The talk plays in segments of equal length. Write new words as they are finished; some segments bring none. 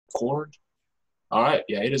Record. All right.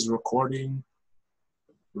 Yeah, it is recording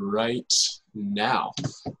right now.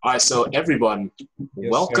 All right. So everyone, Yes, sir.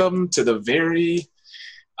 welcome to the very,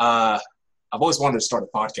 I've always wanted to start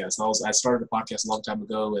a podcast. I started a podcast a long time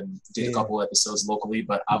ago and did a couple episodes locally,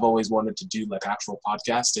 but I've always wanted to do like actual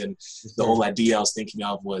podcast. And Yes, the sir. whole idea I was thinking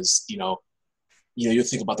of was, you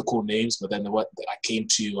think about the cool names, but then what I came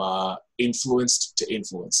to influenced to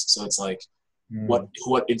influence. So it's like, what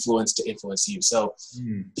influence to influence you. So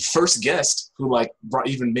first guest who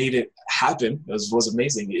even made it happen was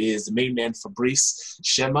amazing is the main man Fabrice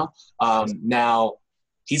Shema. Now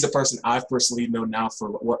he's a person I've personally known now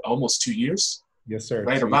for almost 2 years. Yes, sir.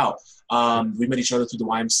 Right about. We met each other through the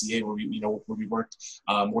YMCA where we worked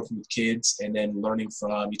working with kids and then learning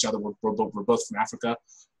from each other. We're both from Africa.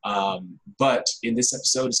 But in this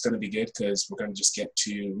episode, it's going to be good because we're going to just get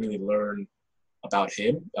to really learn about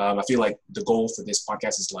him. I feel like the goal for this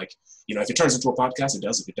podcast is if it turns into a podcast, it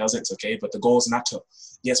does. If it doesn't, it's okay. But the goal is not to,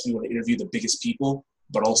 yes, we want to interview the biggest people,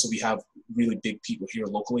 but also we have really big people here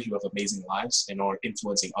locally who have amazing lives and are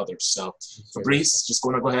influencing others. So Fabrice, just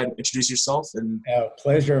going to go ahead and introduce yourself. And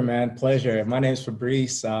Pleasure, man. Pleasure. My name's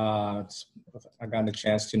Fabrice. I got the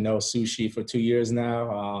chance to know Sushi for 2 years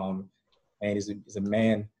now. And he's a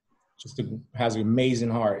man has an amazing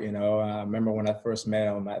heart. I remember when I first met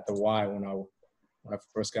him at the Y when I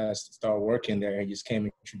first got started working there, he just came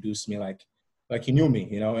and introduced me like he knew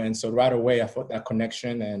me, and so right away I felt that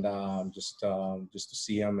connection and just to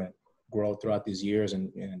see him and grow throughout these years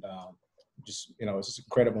and it's just an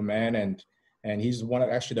incredible man and he's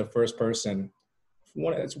actually the first person,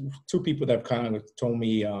 two people that have kind of told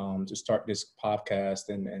me to start this podcast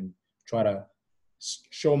and try to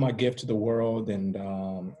show my gift to the world and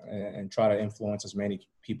try to influence as many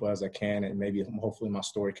people as I can and maybe hopefully my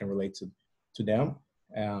story can relate to them.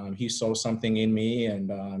 He saw something in me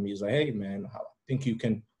and he's like, hey man, I think you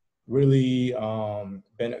can really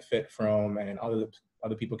benefit from and other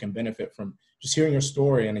people can benefit from just hearing your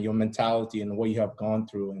story and your mentality and what you have gone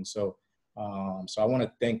through. And so I want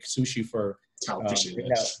to thank Sushi for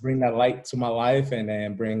bring that light to my life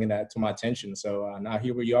and bringing that to my attention. So now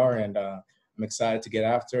here we are and I'm excited to get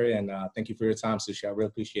after it and thank you for your time, Sushi. I really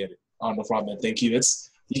appreciate it. Oh, no problem, man. Thank you.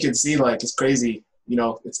 You can see it's crazy.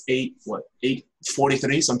 It's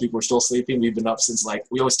 8:43. Some people are still sleeping. We've been up since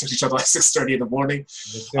we always text each other 6:30 in the morning.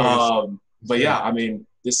 But yeah, I mean,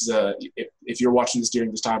 this is if you're watching this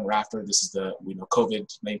during this time or after, this is the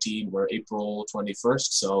COVID-19. We're April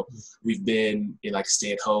 21st, so we've been in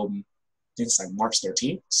stay at home. I think it's March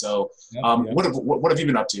 13th. So what have you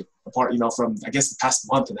been up to apart from I guess the past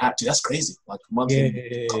month and a half? Dude, that's crazy. A month and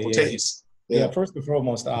a couple days. Yeah, first and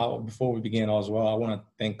foremost, before we begin as well, I want to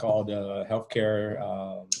thank all the healthcare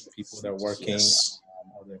people that are working,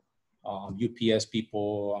 all the UPS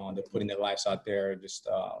people that are putting their lives out there. Just,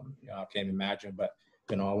 I can't imagine, but,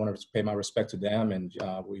 I want to pay my respect to them and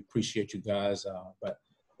we appreciate you guys. So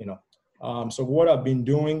what I've been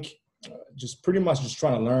doing, just pretty much just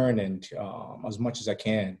trying to learn and as much as I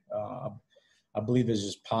can. I believe there's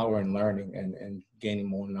just power in learning and gaining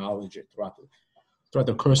more knowledge throughout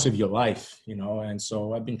the course of your life, and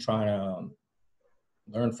so I've been trying to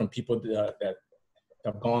learn from people that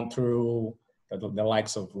have gone through the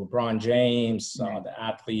likes of LeBron James, the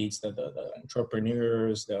athletes, the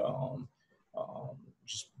entrepreneurs,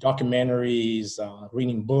 just documentaries,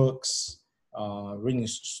 reading books, reading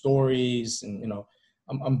stories, and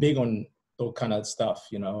I'm big on those kind of stuff,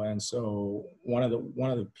 and so one of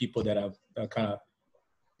the people that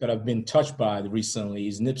I've been touched by recently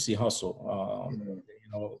is Nipsey Hussle.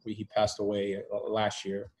 He passed away last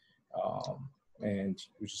year, and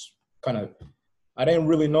which I didn't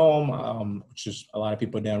really know him, which is a lot of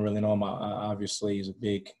people didn't really know him. Obviously, he's a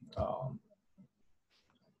big,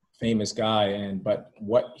 famous guy, but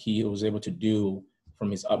what he was able to do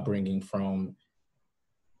from his upbringing, from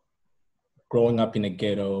growing up in the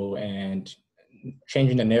ghetto and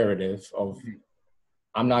changing the narrative of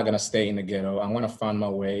I'm not going to stay in the ghetto. I'm going to find my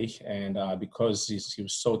way. And because he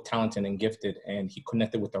was so talented and gifted and he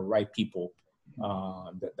connected with the right people,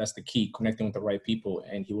 that's the key, connecting with the right people.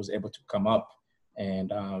 And he was able to come up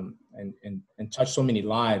and touch so many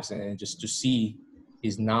lives and just to see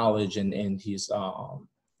his knowledge and his love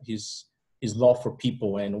for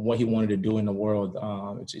people and what he wanted to do in the world.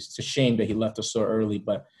 It's a shame that he left us so early,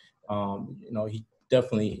 but he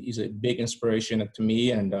definitely, he's a big inspiration to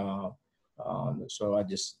me. And so I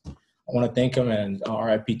want to thank him and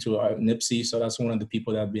RIP to Nipsey. So that's one of the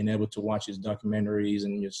people that I've been able to watch his documentaries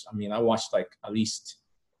and I watched at least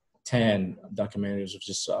 10 documentaries of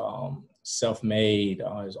just self-made,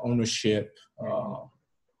 his ownership,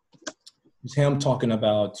 just him talking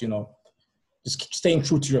about, just keep staying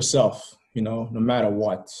true to yourself, no matter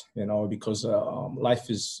what, because life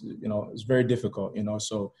is, is very difficult,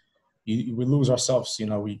 so we lose ourselves,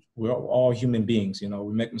 we're all human beings,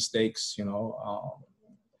 we make mistakes,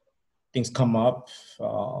 things come up,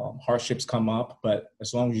 hardships come up, but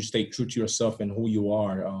as long as you stay true to yourself and who you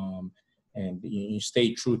are, and you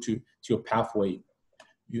stay true to your pathway,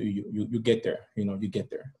 you get there, you get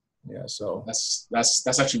there. Yeah. So that's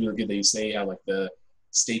actually really good that you say how like the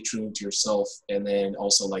stay true to yourself, and then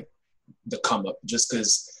also like the come up, just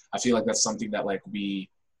because I feel like that's something that like we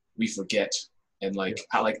forget, and like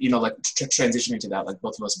how like transitioning to that, like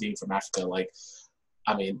both of us being from Africa, like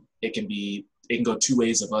I mean it can go two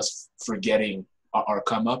ways of us forgetting our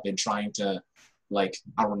come up and trying to like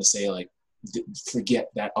I don't want to say like forget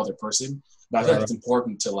that other person, but I feel like it's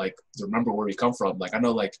important to like remember where we come from. Like I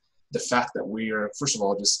know like the fact that we're first of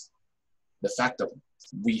all just the fact that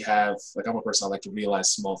we have, like I'm a person, I like to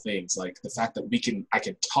realize small things. Like the fact that I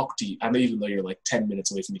can talk to you, I know even though you're like 10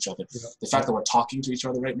 minutes away from each other, the fact that we're talking to each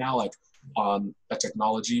other right now, like on a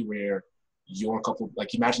technology where you're a couple,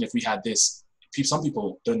 like imagine if we had this, some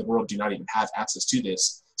people in the world do not even have access to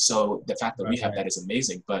this. So the fact that we have that is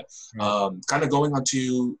amazing. But kind of going on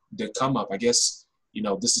to the come up, I guess,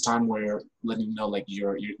 this is a time where letting you know like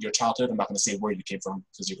your childhood. I'm not going to say where you came from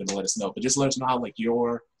because you're going to let us know, but just let us know how like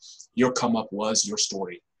your come up was, your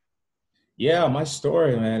story. Yeah, my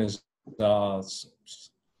story, man, is it's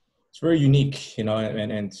very unique, and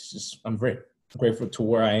it's just, I'm very grateful to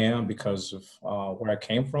where I am because of where I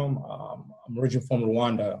came from. I'm originally from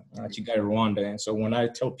Rwanda, Rwanda, and so when I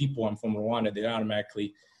tell people I'm from Rwanda, they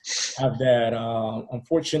automatically have that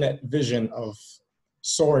unfortunate vision of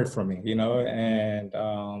sorry for me, and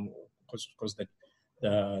because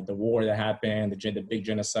the war that happened, the big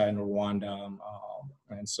genocide in Rwanda,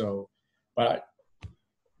 and so, but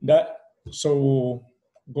so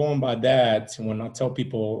going by that, when I tell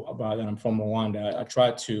people about that I'm from Rwanda, I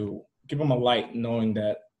try to give them a light, knowing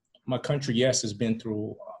that my country, yes, has been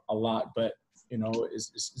through a lot, but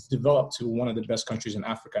it's developed to one of the best countries in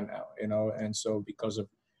Africa now, and so because of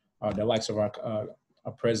the likes of our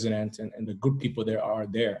president and the good people there are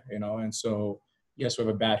there, and so yes, we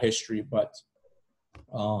have a bad history, but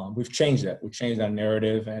we've changed that. We've changed that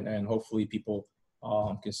narrative, and hopefully people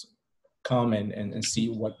can come and see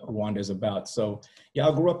what Rwanda is about. So yeah,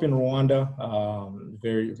 I grew up in Rwanda,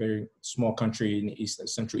 very, very small country in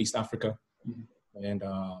Central East Africa. And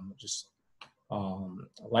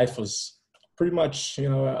life was pretty much,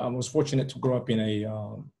 I was fortunate to grow up in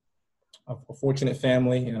a fortunate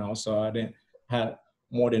family, so I didn't have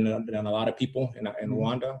more than a lot of people in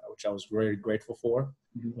Rwanda, which I was very grateful for.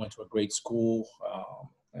 Went to a great school,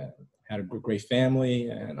 and had a great family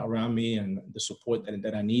and around me and the support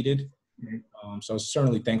that I needed. So I was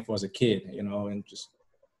certainly thankful as a kid, and just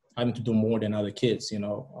having to do more than other kids, and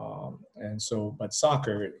so, but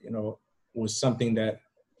soccer, was something that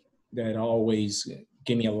always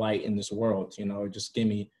gave me a light in this world, it just gave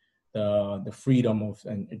me the freedom of,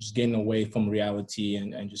 and just getting away from reality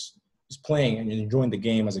and just playing and enjoying the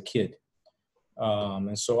game as a kid.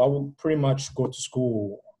 And so I would pretty much go to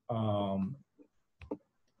school,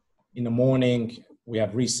 in the morning, we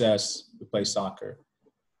have recess, we play soccer,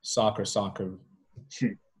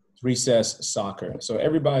 recess, soccer. So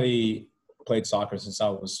everybody played soccer since I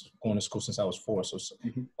was going to school since I was 4. So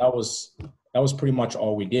that was pretty much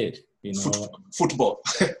all we did, Football.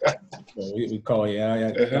 we call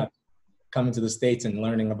it, coming to the States and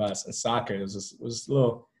learning about soccer. It was a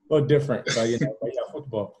little different, but but yeah,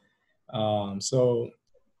 football.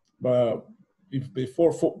 But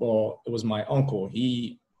before football, it was my uncle.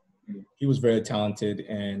 He was very talented,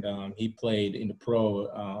 and he played in the pro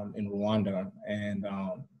in Rwanda, and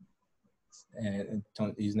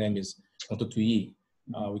his name is Tonto Tuyi.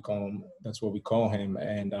 We call him. That's what we call him.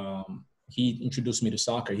 And he introduced me to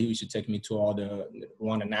soccer. He used to take me to all the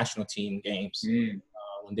Rwanda national team games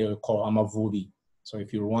when they were called Amavubi. So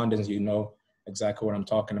if you're Rwandans, you know exactly what I'm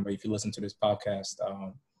talking about if you listen to this podcast.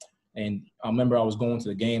 And I remember I was going to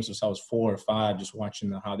the games since I was 4 or 5, just watching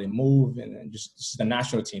how they move, and just this is the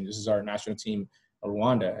national team. This is our national team of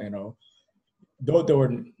Rwanda. Though they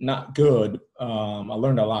were not good, I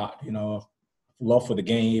learned a lot. Love for the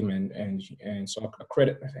game, and so I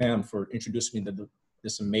credit him for introducing me to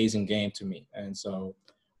this amazing game to me. And so,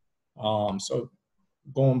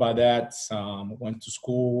 going by that, went to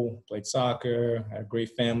school, played soccer, had a great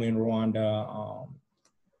family in Rwanda.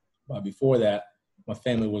 But before that, my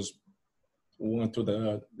family went through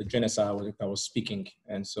the genocide I was speaking.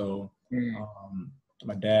 And so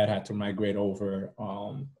my dad had to migrate over,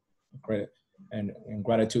 credit and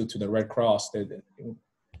gratitude to the Red Cross.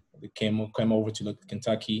 they came over to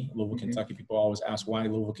Kentucky, Louisville, Kentucky. People always ask why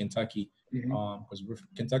Louisville, Kentucky, because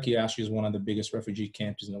Kentucky actually is one of the biggest refugee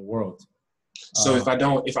camps in the world. So if I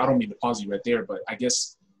don't mean to pause you right there, but I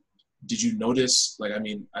guess, did you notice, like, I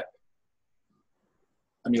mean,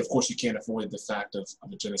 of course you can't avoid the fact of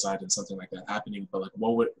a genocide and something like that happening, but like,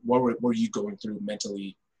 what were you going through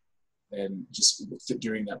mentally and just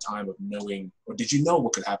during that time of knowing, or did you know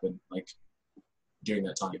what could happen, like, during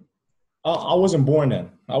that time? I wasn't born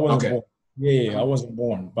then. I wasn't born. Yeah, I Uh-huh. wasn't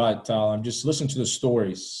born. But just listen to the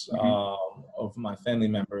stories of my family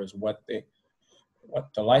members, what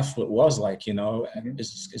the life was like, you know,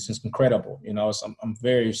 it's just incredible. You know, so I'm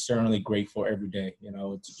very certainly grateful every day, you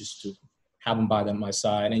know, to have them by my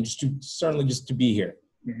side and just to be here.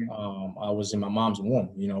 I was in my mom's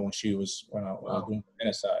womb, you know, when I was doing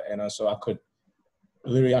genocide, and so I could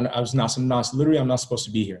literally, I'm not supposed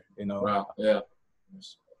to be here, you know. Wow. Yeah.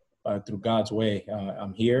 Through God's way,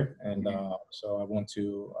 I'm here, and so I want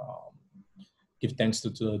to give thanks to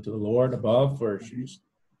the Lord above for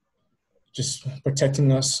just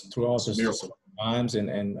protecting us through all these times,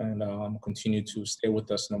 and continue to stay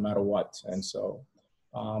with us no matter what. And so,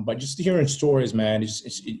 but just hearing stories, man,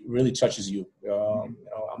 it really touches you. You know,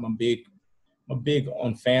 I'm big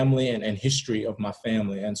on family and history of my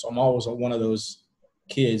family, and so I'm always one of those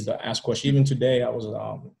kids that ask questions. Even today, I was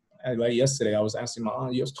like yesterday, I was asking my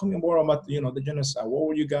aunt, "Tell me more about the genocide. What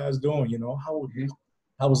were you guys doing? You know,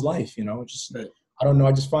 how was life? You know, just I don't know.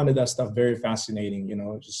 I just find that stuff very fascinating. You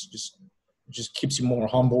know, just keeps you more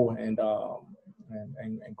humble and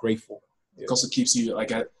grateful. It also keeps you,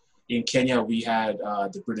 like, in Kenya we had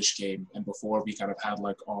the British came, and before we kind of had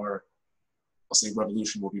like our, I'll say,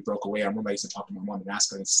 revolution where we broke away. I remember I used to talk to my mom and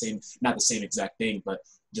ask her not the same exact thing, but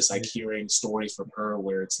just like hearing stories from her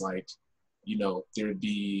where it's like, you know, there'd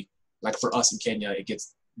be, like, for us in Kenya, it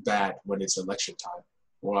gets bad when it's election time.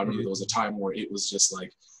 Or I remember there was a time where it was just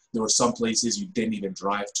like, there were some places you didn't even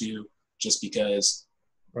drive to just because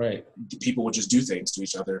people would just do things to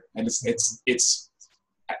each other. And it's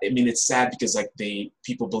I mean, it's sad because like they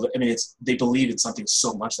believe in something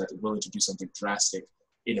so much that they're willing to do something drastic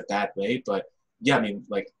in a bad way. But yeah, I mean,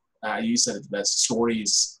 like you said it the best,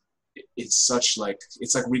 stories, it's such like,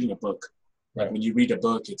 it's like reading a book. Like when you read a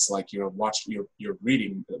book, it's like you're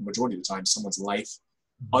reading the majority of the time someone's life,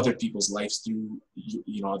 other people's lives through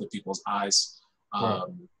other people's eyes.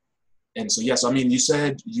 And so yes, I mean, you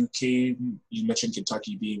said you mentioned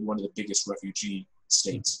Kentucky being one of the biggest refugee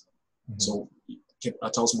states. So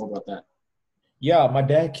tell us more about that. Yeah, my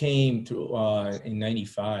dad came to in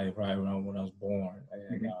 '95, right around when I was born,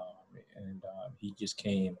 and he just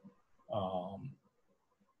came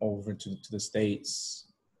over to the States,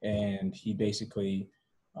 and he basically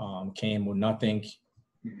came with nothing,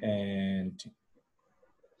 and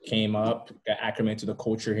came up, got acclimated to the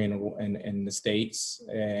culture here in the States,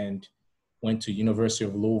 and went to University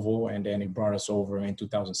of Louisville, and then he brought us over in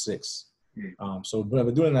 2006. So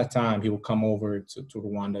during that time, he would come over to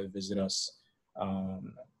Rwanda to visit us,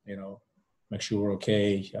 make sure we're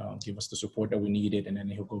okay, give us the support that we needed, and then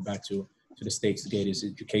he'll go back to the States to get his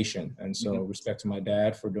education. And so respect to my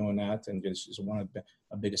dad for doing that, and this is one of the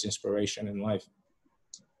biggest inspiration in life.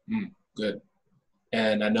 Good.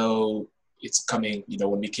 And I know it's coming,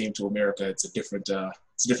 when we came to America, it's a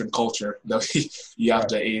different culture. You have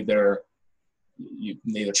to either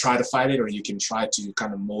try to fight it, or you can try to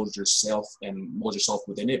kind of mold yourself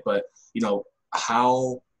within it. But,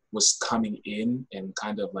 how was coming in and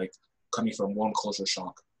kind of like coming from one culture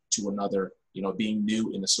shock to another, being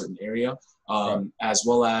new in a certain area, as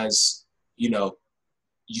well as,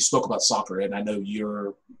 you spoke about soccer, and I know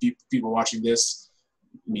people watching this,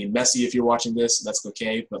 I mean, Messi, if you're watching this, that's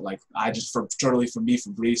okay. But like, for me,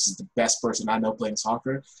 Fabrice is the best person I know playing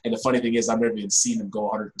soccer. And the funny thing is, I've never even seen him go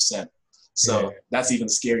 100%. So that's even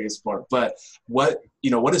the scariest part. But what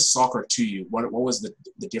is soccer to you? What was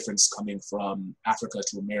the difference coming from Africa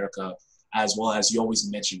to America, as well as you always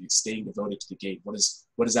mentioned staying devoted to the game? What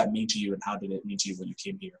does that mean to you, and how did it mean to you when you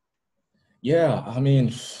came here? Yeah, I mean,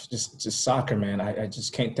 just soccer, man. I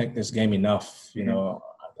just can't thank this game enough.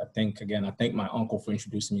 I thank my uncle for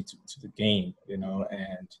introducing me to the game,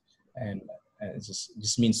 and it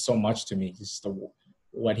just means so much to me. Just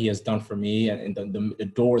what he has done for me, and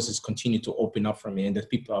the doors has continued to open up for me, and the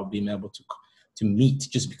people I've been able to meet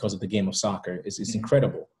just because of the game of soccer is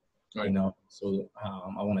incredible. So I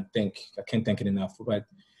can't thank it enough. But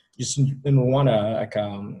just in Rwanda, like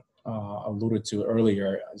alluded to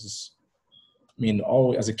earlier, as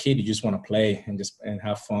a kid, you just want to play and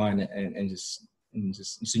have fun and just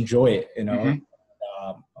enjoy it.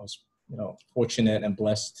 I was fortunate and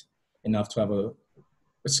blessed enough to have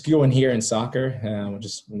skill in here in soccer.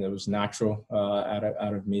 It was natural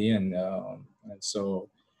out of me, and so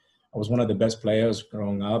I was one of the best players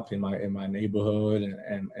growing up in my neighborhood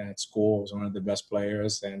and at school. I was one of the best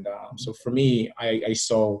players, and so for me, I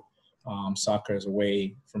saw soccer as a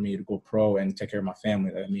way for me to go pro and take care of my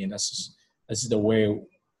family. I mean, this is the way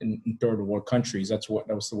in third world countries. That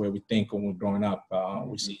was the way we think when we're growing up.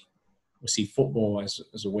 We see football as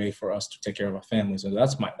a way for us to take care of our families, and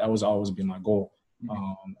that was always been my goal,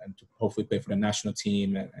 and to hopefully play for the national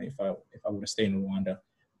team. And if I would have stayed in Rwanda,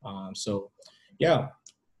 so yeah.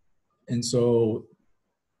 And so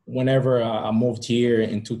whenever I moved here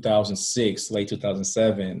in 2006, late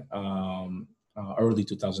 2007, early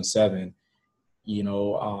 2007,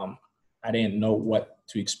 I didn't know what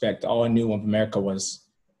to expect. All I knew of America was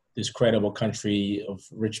this credible country of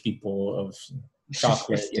rich people, of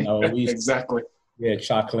chocolate, Exactly. Yeah,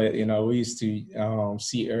 chocolate. We used to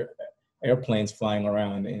see airplanes flying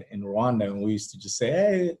around in Rwanda, and we used to just say,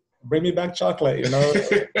 "Hey, bring me back chocolate,"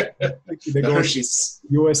 They go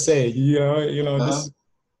USA, this.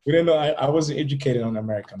 We didn't know. I wasn't educated on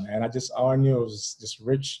America, man. All I knew was this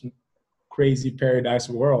rich, crazy paradise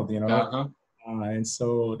world, and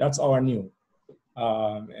so that's all I knew.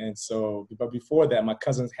 And so, but before that, my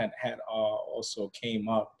cousins had also came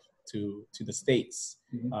up to the States.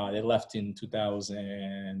 They left in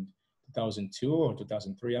 2002 or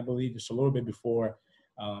 2003, I believe, just a little bit before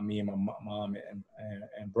me and my mom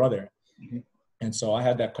and brother. And so I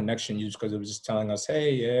had that connection just because it was just telling us,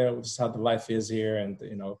 hey, yeah, this is how the life is here. And,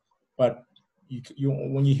 but you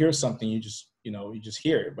when you hear something, you just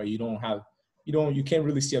hear it, but you can't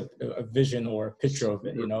really see a vision or a picture of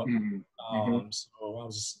it, So I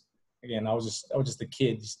was just a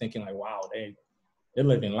kid just thinking like, wow, they're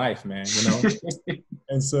living life, man,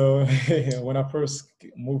 And so when I first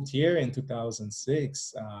moved here in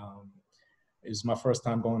 2006, it was my first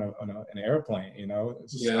time going on an airplane,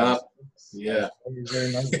 Yeah.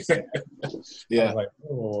 Very nervous. Yeah. I was like,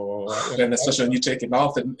 oh. And especially when you take it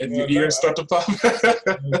off and your ears start to pop. I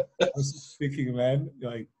was thinking, man,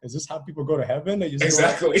 like, is this how people go to heaven?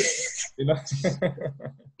 Exactly.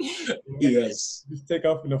 Yes. Just take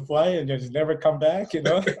off in a flight and just never come back,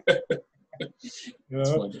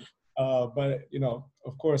 But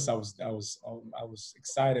of course, I was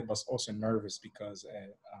excited, but also nervous because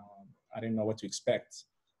I didn't know what to expect,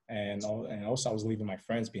 and also I was leaving my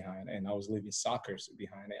friends behind, and I was leaving soccer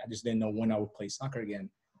behind. I just didn't know when I would play soccer again.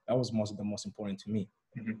 That was the most important to me,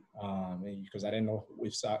 because I didn't know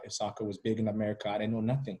if soccer was big in America. I didn't know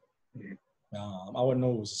nothing. I would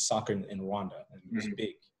know it was soccer in Rwanda, and it was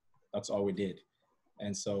big. That's all we did.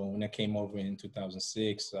 And so when I came over in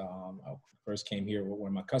 2006, I first came here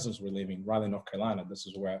where my cousins were living, Raleigh, North Carolina. This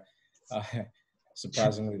is where,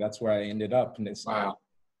 surprisingly, that's where I ended up. And it's wow.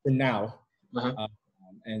 For now.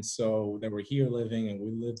 And so they were here living, and we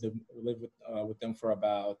lived with them for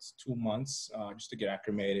about 2 months, just to get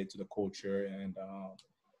acclimated to the culture. And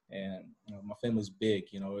my family's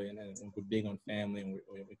big, and we're big on family, and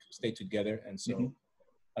we stay together. And so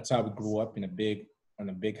that's how we grew up in a big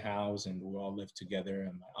house, and we all lived together,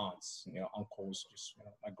 and my aunts, uncles, just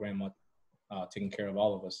my grandma taking care of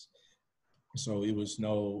all of us. So it was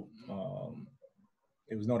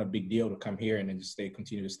not a big deal to come here and then just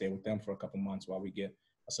continue to stay with them for a couple months while we get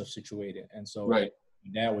ourselves situated. And so my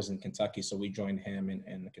dad was in Kentucky, so we joined him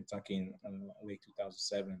in Kentucky in late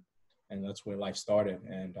 2007, and that's where life started.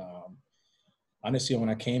 And honestly, when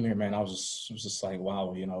I came here, man, I was just like,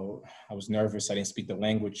 wow, I was nervous. I didn't speak the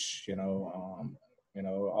language,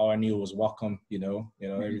 all I knew was welcome,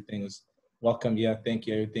 everything was welcome. Yeah. Thank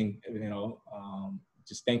you. Everything,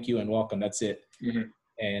 just thank you and welcome. That's it.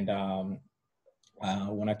 And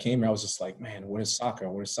when I came here, I was just like, man, where's soccer?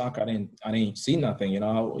 Where's soccer? I didn't see nothing, In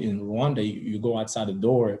Rwanda, you go outside the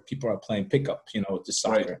door, people are playing pickup, just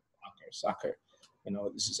soccer.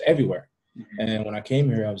 This is everywhere. And when I came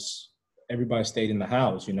here, everybody stayed in the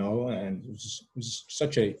house, and it was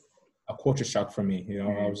such a culture shock for me.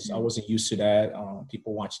 I wasn't used to that.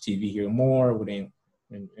 People watch TV here more.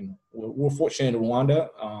 We're fortunate in Rwanda.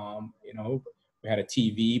 We had a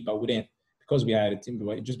TV, but we didn't, because we had a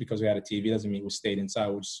TV. Just because we had a TV doesn't mean we stayed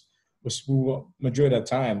inside. Majority of the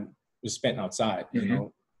time was spent outside,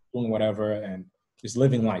 doing whatever and just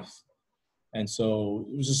living life. And so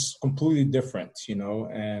it was just completely different,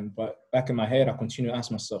 but back in my head, I continued to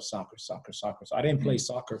ask myself, soccer. So I didn't play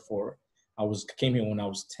soccer came here when I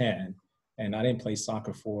was 10, and I didn't play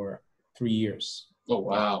soccer for 3 years. Oh,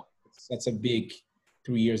 wow. That's a big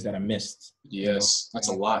 3 years that I missed. Yes, that's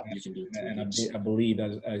a lot you can do. And I believe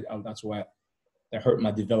that's why that hurt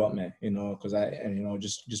my development, because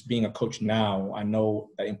just being a coach now, I know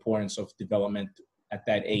the importance of development at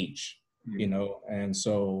that age, you know, and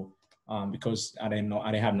so because I didn't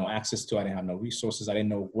have no access to, I didn't have no resources, I didn't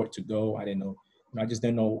know where to go, I didn't know, you know, I just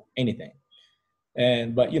didn't know anything.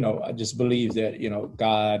 But, you know, I just believe that, you know,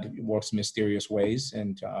 God works mysterious ways.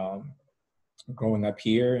 And growing up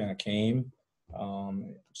here, and I came,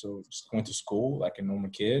 so just going to school like a normal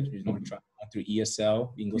kid, you know, trying through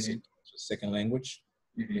ESL, English as a second language,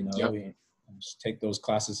 you know, and just take those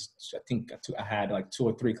classes. I think I had like 2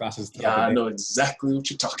 or 3 classes throughout the day. I know exactly what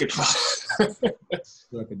you're talking about.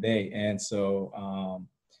 Throughout the day. And so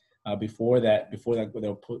before that, they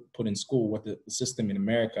were put in school, what the system in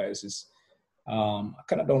America is I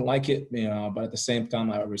kind of don't like it, you know, but at the same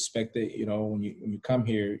time, I respect it. You know, when you come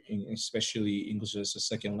here, especially English as a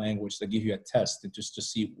second language, they give you a test just to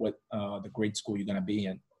see what the grade school you're going to be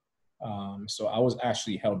in. So I was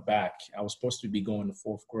actually held back. I was supposed to be going to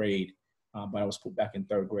 4th grade, but I was put back in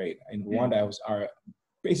 3rd grade. In Rwanda, I was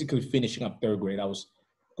basically finishing up 3rd grade. I was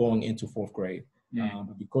going into 4th grade.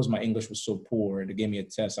 But because my English was so poor, they gave me a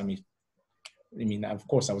test. I mean, of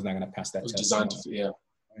course, I was not going to pass that test. Designed, yeah.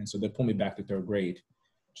 And so they pulled me back to 3rd grade.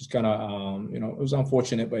 Just kind of, you know, it was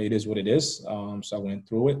unfortunate, but it is what it is. So I went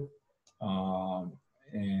through it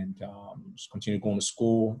and just continued going to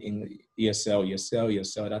school in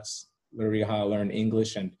ESL. That's literally how I learned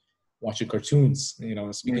English, and watching cartoons. You know,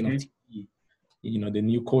 speaking of TV, you know, the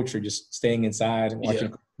new culture, just staying inside and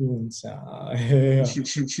watching cartoons.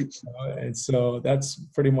 And so that's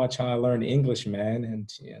pretty much how I learned English, man. And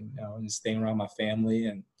you know, and staying around my family,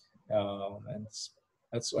 and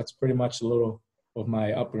that's pretty much a little of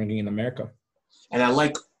my upbringing in America. And I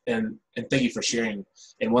like, and thank you for sharing.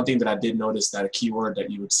 And one thing that I did notice, that a key word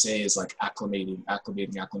that you would say is like acclimating.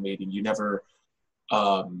 You never,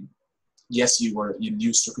 yes, you were in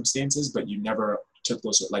new circumstances, but you never took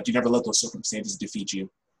those, like you never let those circumstances defeat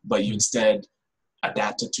you, but you instead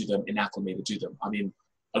adapted to them and acclimated to them. I mean,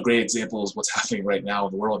 a great example is what's happening right now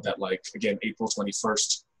in the world, that like, again, April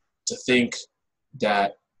 21st, to think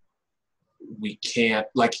that we can't,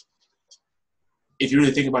 like, if you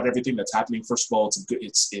really think about everything that's happening, first of all,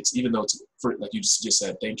 it's even though it's, for, like you just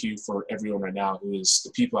said, thank you for everyone right now who is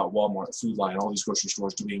the people at Walmart, the Food Line, all these grocery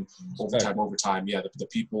stores doing overtime. Yeah, the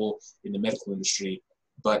people in the medical industry.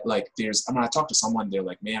 But like, I talked to someone, they're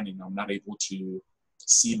like, man, you know, I'm not able to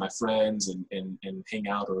see my friends and hang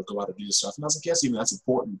out or go out and do this stuff. And I was like, yes, even that's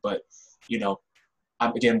important, but you know,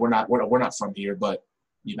 again, we're not from here, but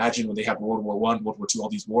imagine when they have World War I, World War II, all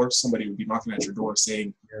these wars, somebody would be knocking at your door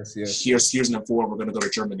saying, here's an M4, we're going to go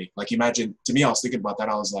to Germany. Like, imagine, to me, I was thinking about that.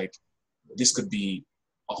 I was like, this could be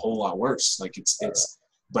a whole lot worse. Like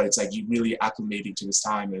but it's like you really acclimating to this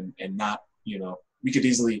time and not, you know, we could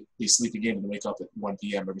easily be sleeping in and wake up at 1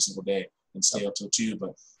 p.m. every single day and stay up till 2,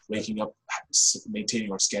 but waking up,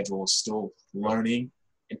 maintaining our schedule, still learning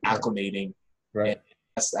and acclimating. Right.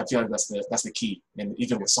 I feel like that's the key. And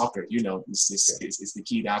even with soccer, you know, it's the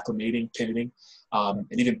key to acclimating, pivoting. And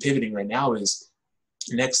even pivoting right now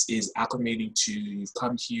next is acclimating to, you've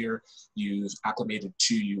come here, you've acclimated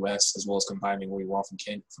to US, as well as combining where you are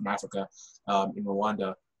from Africa, in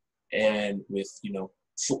Rwanda. And with, you know,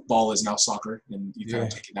 football is now soccer, and you've kind of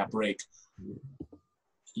taken that break.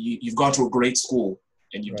 You've gone to a great school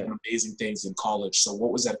and you've done amazing things in college. So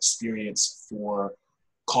what was that experience for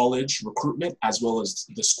college recruitment, as well as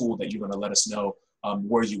the school that you're going to let us know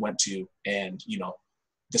where you went to, and you know,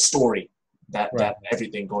 the story that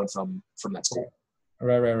everything going from that school?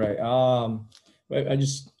 Right.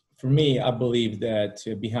 For me, I believe that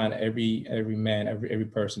behind every man, every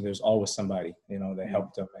person, there's always somebody, you know, that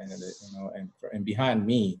helped them, and you know, and behind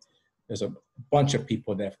me, there's a bunch of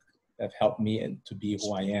people that have helped me and to be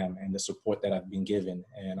who I am, and the support that I've been given.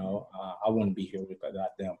 You know, I wouldn't be here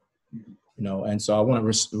without them. You know, and so I want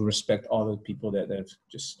to respect all the people that have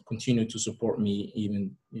just continued to support me,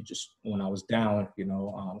 even just when I was down. You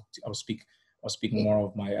know, I'll speak more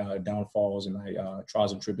of my downfalls and my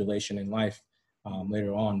trials and tribulation in life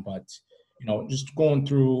later on. But you know, just going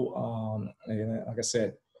through, like I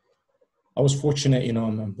said, I was fortunate. You know,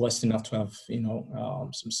 I'm blessed enough to have, you know,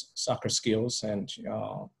 some soccer skills, and you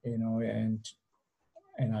know, and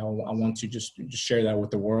I want to just share that with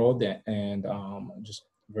the world, and just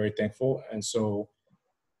very thankful. And so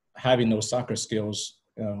having those soccer skills,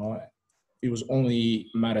 it was only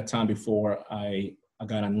a matter of time before I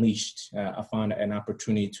got unleashed. I found an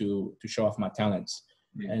opportunity to show off my talents.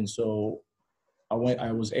 And so I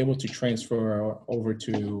was able to transfer over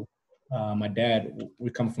to my dad. We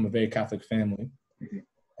come from a very Catholic family.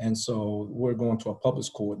 And so we're going to a public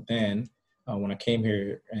school then when I came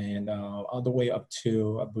here, and all the way up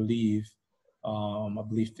to, I believe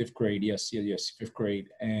 5th grade. Yes, 5th grade.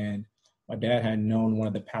 And my dad had known one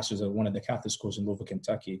of the pastors of one of the Catholic schools in Louisville,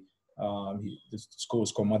 Kentucky. The school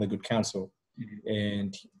is called Mother Good Counsel.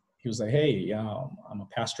 And he was like, hey, I'm a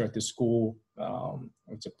pastor at this school.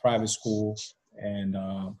 It's a private school. And,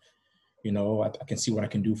 I can see what I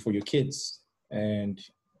can do for your kids. And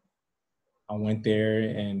I went there,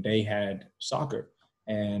 and they had soccer,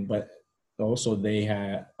 but also they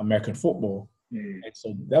had American football. And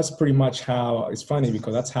so that's pretty much how, it's funny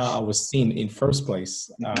because that's how I was seen in first place,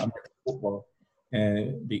 American football.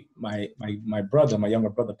 And my brother, my younger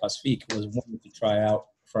brother, Pasfik, was wanting to try out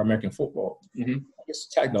for American football. I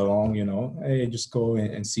just tagged along, hey, just go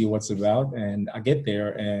and see what's about. And I get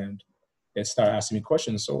there, and they start asking me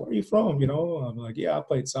questions. So where are you from? I'm like, yeah, I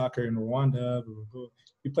played soccer in Rwanda.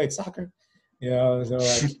 You played soccer? So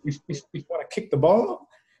like, you want to kick the ball?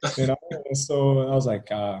 And so I was like,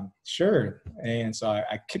 sure. And so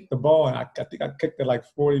I kicked the ball, and I think I kicked it like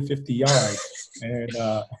 40, 50 yards. And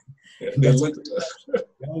that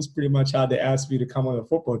was pretty much how they asked me to come on the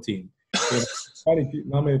football team. Funny,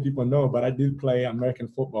 not many people know, but I did play American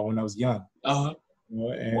football when I was young.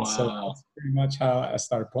 And so that's pretty much how I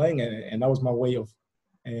started playing it. And that was my way of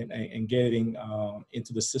and getting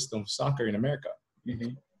into the system of soccer in America.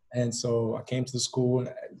 And so I came to the school, and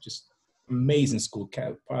just amazing school,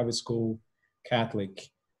 private school, Catholic,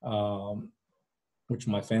 which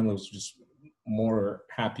my family was just more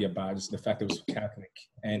happy about, just the fact that it was Catholic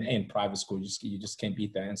and private school. You just can't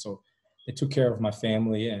beat that. And so they took care of my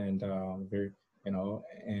family, and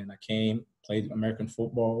and I came, played American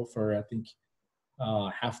football for I think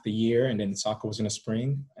half the year, and then soccer was in the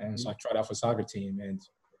spring, and so I tried out for soccer team, and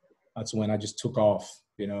that's when I just took off.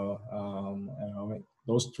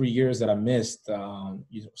 Those 3 years that I missed,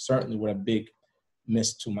 certainly were a big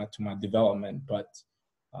miss to my development, but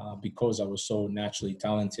because I was so naturally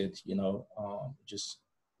talented, just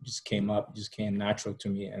came natural to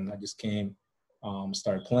me, and I just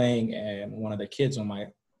started playing. And one of the kids on my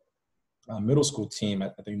middle school team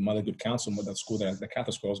at the Mother Good Counsel, the school that the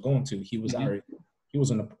Catholic school I was going to, he was on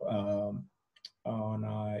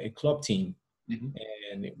a club team.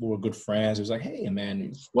 And we were good friends. It was like, hey,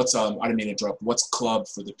 man. What's I didn't mean to interrupt. What's club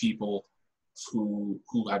for the people who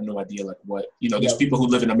have no idea, like what, there's people who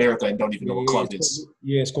live in America and don't even know what club is.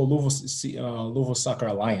 It's called Louisville Soccer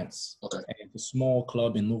Alliance. Okay. And it's a small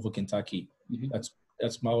club in Louisville, Kentucky. That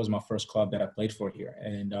was my first club that I played for here.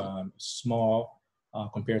 And small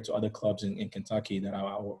compared to other clubs in Kentucky that I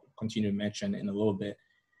will continue to mention in a little bit.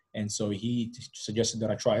 And so he suggested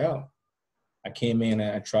that I try out. I came in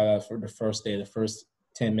and I tried out for the first day. The first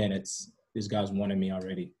 10 minutes, these guys wanted me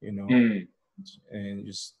already, and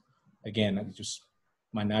just, again, just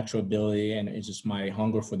my natural ability, and it's just my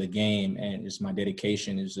hunger for the game, and just my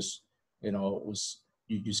dedication is just,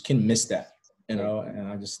 you just can't miss that, and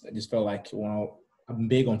I just felt like, I'm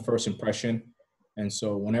big on first impression. And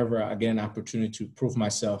so whenever I get an opportunity to prove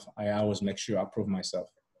myself, I always make sure I prove myself.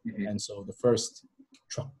 And so the first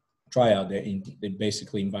tryout, they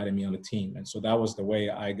basically invited me on the team. And so that was the way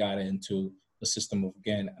I got into the system of,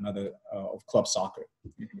 again, of club soccer,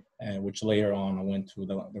 and which later on I went through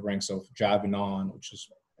the ranks of YMCA, which is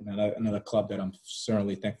another club that I'm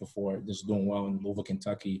certainly thankful for. Just doing well in Louisville,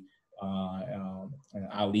 Kentucky. And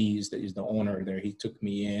Ali is the owner there. He took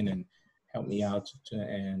me in and helped me out,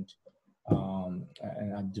 and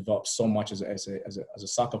I developed so much as a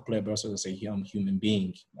soccer player, but also as a young human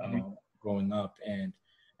being growing up. And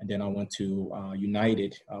then I went to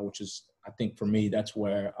United, which is, I think for me, that's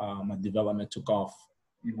where my development took off.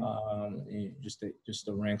 Just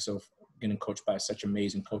the ranks of getting coached by such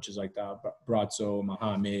amazing coaches like that, Brazzo,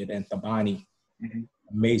 Mohammed, and Tabani.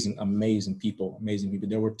 Amazing people.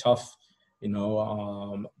 They were tough,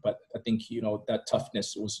 but I think, that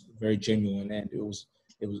toughness was very genuine, and it was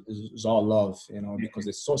all love, because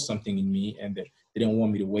they saw something in me, and they didn't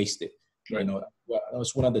want me to waste it. Right. That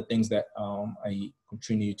was one of the things that I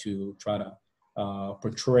continue to try to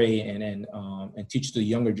portray and teach to the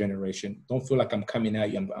younger generation. Don't feel like I'm coming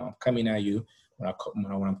at you. I'm coming at you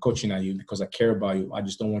when I'm coaching at you, because I care about you. I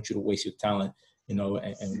just don't want you to waste your talent,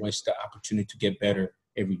 and waste the opportunity to get better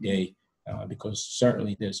every day. Because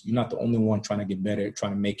certainly you're not the only one trying to get better,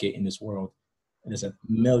 trying to make it in this world. There's a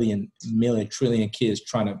million trillion kids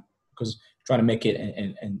trying to make it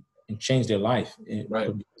and change their life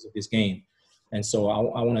because of this game. And so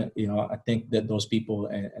I want to, I think that those people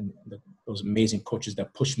and those amazing coaches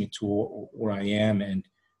that push me to where I am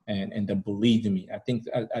and that believe in me. I think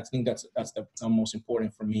that's the most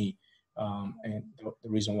important for me. And the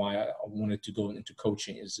reason why I wanted to go into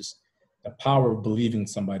coaching is just the power of believing in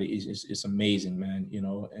somebody is amazing, man.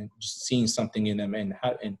 And just seeing something in them and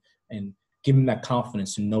giving that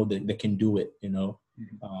confidence to know that they can do it.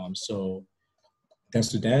 So thanks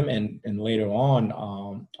to them, and later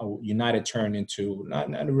on, United turned into not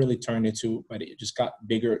really turned into, but it just got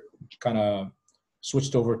bigger. Kind of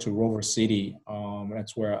switched over to Rover City.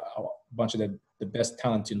 That's where a bunch of the best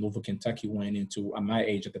talent in Louisville, Kentucky went into at my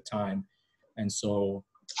age at the time. And so,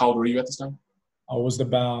 how old were you at this time? I was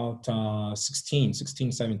about 16,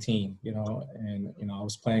 17, you know, and, you know, I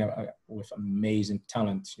was playing with amazing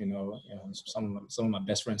talent, you know, some of my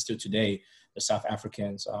best friends still today, the South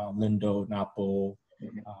Africans, Lindo, Napo,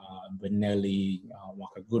 Benelli,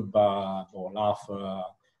 Waka Goodba, Olafa,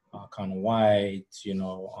 Connor White, you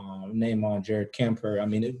know, Neymar, Jared Kemper. I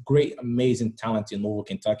mean, a great, amazing talent in Louisville,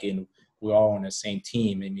 Kentucky, and we're all on the same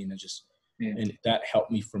team. I mean, and that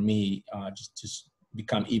helped me just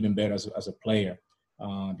become even better as a player,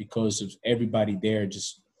 because of everybody there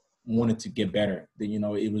just wanted to get better. You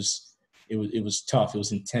know, it was tough. It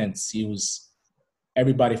was intense. It was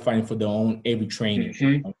everybody fighting for their own every training.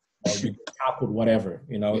 You know, or you tackled whatever.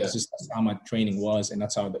 You know, it's just that's how my training was, and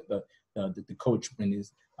that's how the coach, when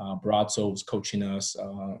his Brazzo was coaching us,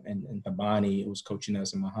 and Tabani was coaching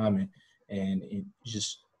us, and Muhammad, and it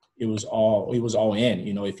was all in.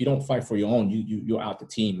 You know, if you don't fight for your own, you're out the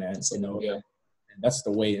team, man. You know, and that's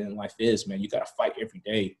the way in life is, man. You got to fight every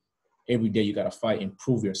day. Every day you got to fight and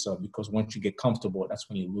prove yourself, because once you get comfortable, that's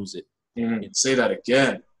when you lose it. Say that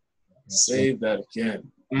again. Say that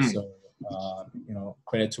again. So, you know,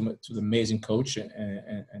 credit to the amazing coach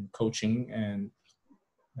and coaching,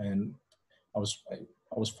 and I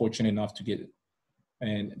was fortunate enough to get,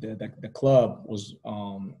 and the club was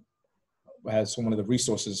had some of the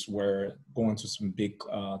resources where going to some big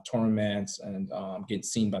tournaments and getting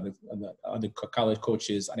seen by the other college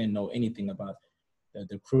coaches. I didn't know anything about the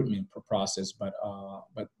recruitment process, but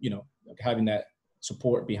you know, having that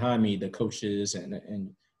support behind me, the coaches and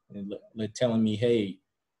telling me, hey,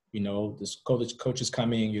 you know, this coach is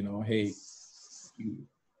coming, you know, hey,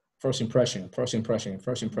 first impression,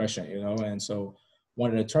 you know. And so one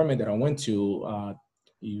of the tournament that I went to,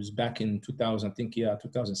 it was back in 2016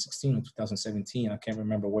 or 2017. I can't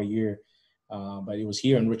remember what year, but it was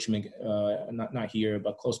here in Richmond, not here,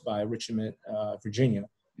 but close by Richmond, Virginia.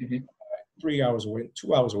 2 hours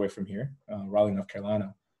away from here, Raleigh, North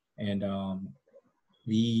Carolina. And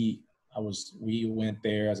we went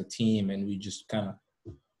there as a team, and we just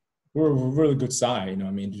we're a really good side, you know.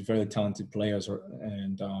 I mean, very talented players,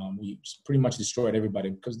 and we just pretty much destroyed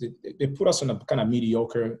everybody, because they put us on a kind of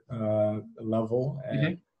mediocre level,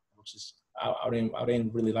 and which is I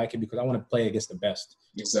didn't really like it, because I want to play against the best.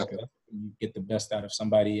 Exactly. You get the best out of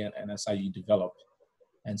somebody, and that's how you develop.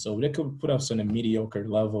 And so they could put us on a mediocre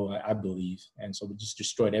level, I believe, and so we just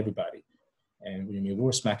destroyed everybody. And we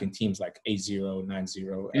were smacking teams like 8-0,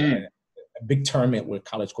 9-0, and a big tournament where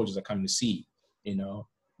college coaches are coming to see, you know.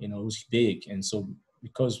 It was big. And so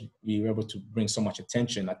because we were able to bring so much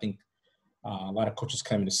attention, I think a lot of coaches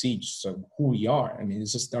coming to see just who we are. I mean,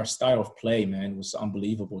 it's just our style of play, man, was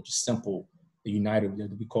unbelievable, just simple. We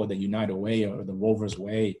call it the United way, or the Rovers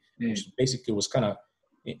way, which basically was kind of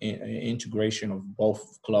an integration of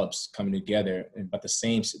both clubs coming together. But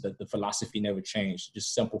the philosophy never changed,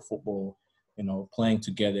 just simple football, you know, playing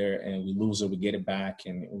together, and we lose it, we get it back,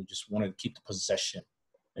 and we just wanted to keep the possession.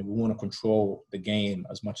 And we want to control the game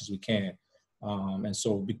as much as we can. And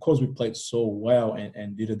so because we played so well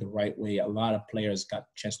and did it the right way, a lot of players got a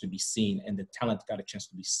chance to be seen, and the talent got a chance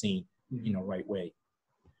to be seen, you know, right way.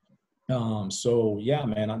 So, yeah,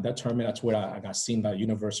 man, that tournament, that's where I got seen by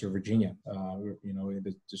University of Virginia. You know,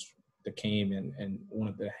 they came, and one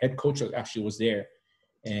of the head coaches actually was there.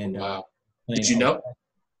 And wow. Did you know?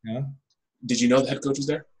 Did you know the head coach was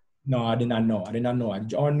there? No, I did not know.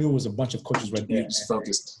 All I knew was a bunch of coaches right there. Just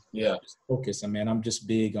focused. Yeah. Just focused. I mean, I'm just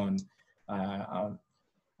big on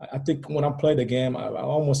I think when I play the game, I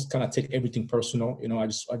almost kind of take everything personal. You know, I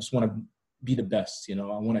just want to be the best. You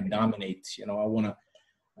know, I want to dominate. You know, I want to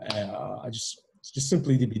just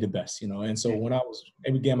simply to be the best. You know, and so when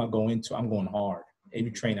every game I go into, I'm going hard.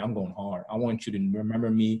 Every training, I'm going hard. I want you to remember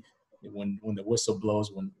me when the whistle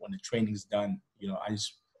blows, when the training's done. You know,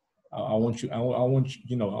 I want you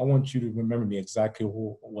to remember me exactly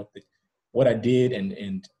what I did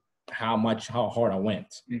and how hard I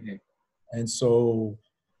went. And so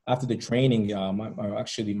after the training,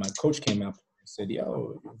 my coach came up and said,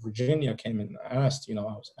 "Yo, Virginia came and asked, you know,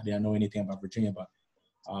 I didn't know anything about Virginia, but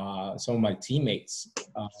some of my teammates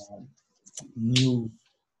knew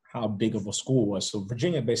how big of a school was. So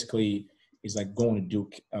Virginia basically is like going to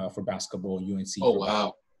Duke for basketball, UNC. Oh,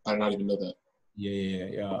 wow. I did not even know that.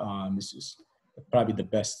 Yeah. This is probably the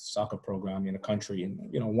best soccer program in the country, and,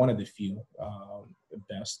 you know, one of the few, the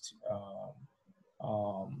best.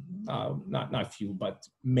 not few, but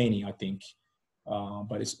many, I think.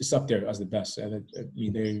 But it's up there as the best.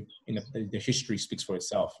 The history speaks for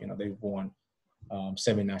itself. They've won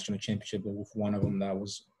 7 national championships. With one of them that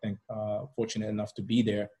was, I think, fortunate enough to be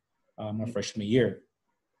there my freshman year.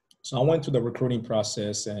 So I went through the recruiting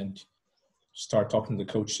process and start talking to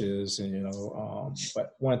the coaches, and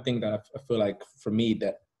but one thing that I feel like for me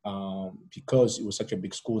that because it was such a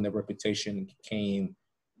big school and the reputation came,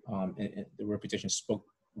 and the reputation spoke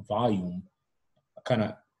volume, I kind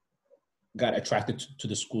of got attracted to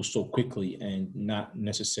the school so quickly and not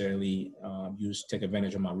necessarily take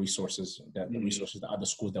advantage of my resources, the resources, the other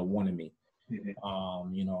schools that wanted me.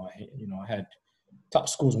 I had top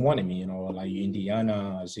schools wanted me, like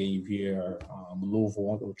Indiana, Xavier,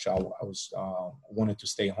 Louisville, which I was wanted to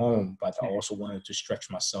stay home, but I also wanted to stretch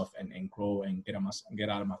myself and grow and get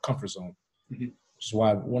out of my comfort zone, which is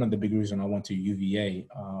why one of the big reasons I went to UVA.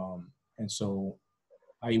 And so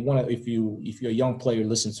I want to, if you're a young player,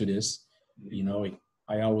 listen to this.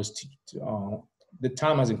 I always the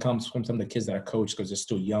time hasn't come from some of the kids that I coach because they're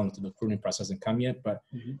still young, the recruiting process hasn't come yet. But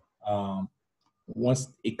once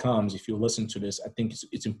it comes, if you listen to this, I think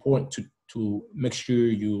it's important to make sure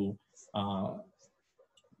you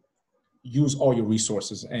use all your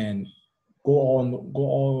resources and go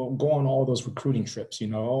on all those recruiting trips.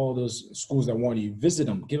 All those schools that want you, visit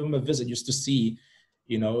them, give them a visit just to see.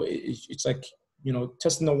 It's like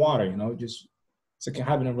testing the water. Just it's like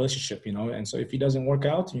having a relationship. And so if it doesn't work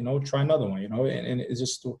out, try another one. And it's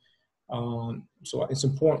just so it's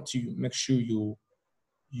important to make sure you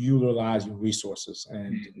utilize your resources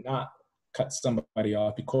and not cut somebody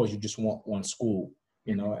off because you just want one school,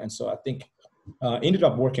 And so I think ended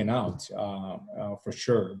up working out for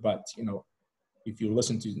sure. But, if you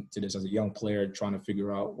listen to this as a young player trying to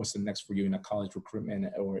figure out what's the next for you in a college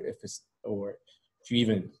recruitment, or if you're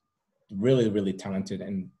even really, really talented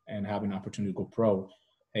and have an opportunity to go pro,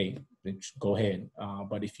 hey, go ahead.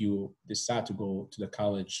 But if you decide to go to the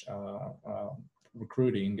college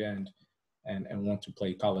recruiting and want to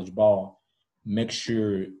play college ball, make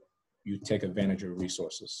sure you take advantage of your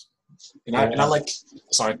resources. And I like,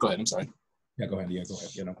 sorry, go ahead. I'm sorry. Yeah, go ahead. Yeah, go ahead.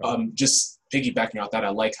 Yeah, no problem. Just piggybacking off that, I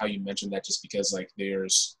like how you mentioned that, just because like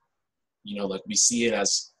there's, like we see it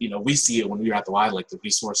as, we see it when we were at the Y, like the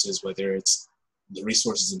resources, whether it's the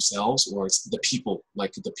resources themselves or it's the people,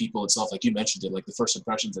 like the people itself, like you mentioned it, like the first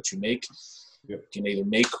impressions that you make can either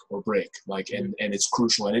make or break, like, and it's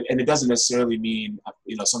crucial. And it doesn't necessarily mean,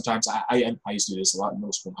 sometimes I used to do this a lot in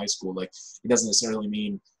middle school and high school. Like, it doesn't necessarily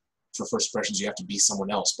mean for first impressions you have to be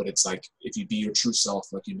someone else, but it's like, if you be your true self,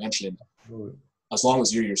 like you mentioned, as long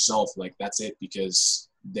as you're yourself, like that's it, because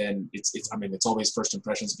then it's always first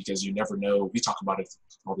impressions, because you never know. We talk about it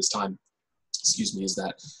all this time, is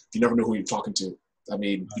that you never know who you're talking to.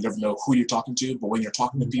 You never know who you're talking to, but when you're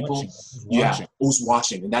talking to people, who's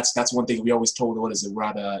watching? And that's one thing we always told. What is it? We're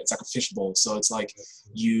at it's like a fishbowl. So it's like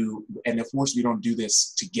and of course we don't do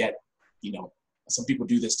this to get, some people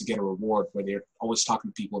do this to get a reward, where they're always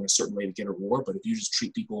talking to people in a certain way to get a reward. But if you just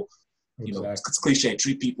treat people, it's cliche,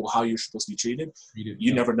 treat people how you're supposed to be treated.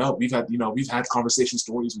 You never know. We've had conversation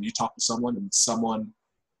stories when you talk to someone and someone,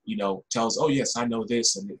 tells, oh yes, I know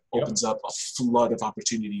this. And it opens up a flood of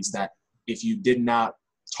opportunities that if you did not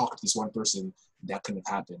talk to this one person, that couldn't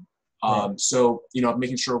have happened. Right. So,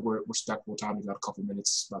 making sure we're respectful of time. We've got a couple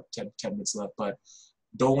minutes, about 10 minutes left, but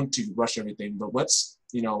don't want to rush everything. But what's,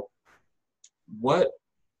 what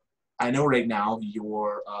I know right now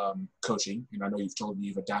you're coaching, I know you've told me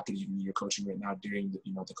you've adapted even your coaching right now during the,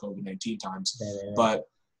 the COVID-19 times, but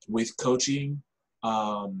with coaching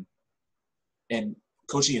and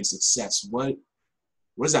coaching and success, what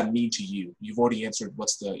does that mean to you? You've already answered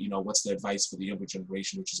what's the advice for the younger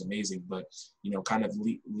generation, which is amazing, but, kind of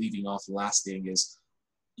leaving off the last thing is,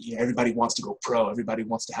 everybody wants to go pro. Everybody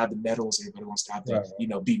wants to have the medals. Everybody wants to have the,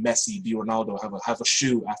 be Messi, be Ronaldo, have a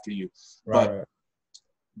shoe after you. But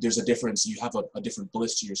there's a difference. You have a different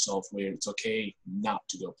bliss to yourself where it's okay not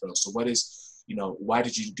to go pro. So what is, why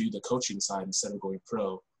did you do the coaching side instead of going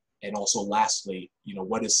pro? And also lastly,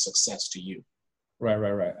 what is success to you?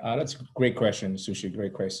 Right. That's a great question, Sushi.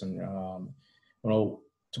 Great question.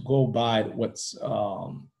 To go by what's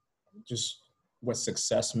just what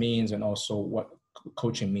success means, and also what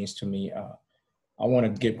coaching means to me. I want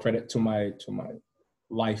to give credit to my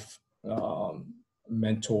life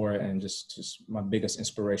mentor and just my biggest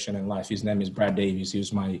inspiration in life. His name is Brad Davies. He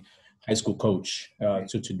was my high school coach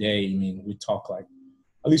to today. we talk like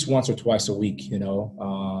at least once or twice a week.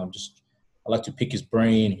 I like to pick his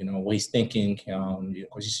brain, what he's thinking,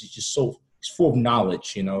 because he's full of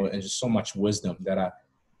knowledge, and just so much wisdom that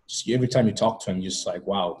every time you talk to him, you're just like,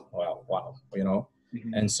 wow.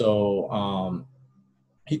 Mm-hmm. And so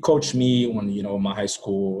he coached me when, my high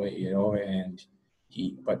school, and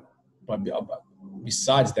but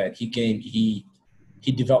besides that, he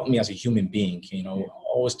developed me as a human being,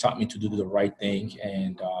 always taught me to do the right thing.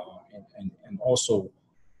 And also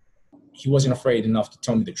he wasn't afraid enough to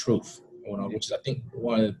tell me the truth, which is, I think,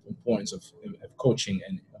 one of the importance of coaching.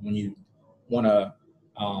 And when you want to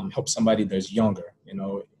help somebody that's younger,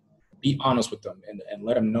 be honest with them and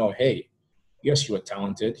let them know, hey, yes, you are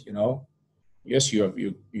talented, yes,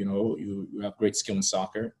 you have great skill in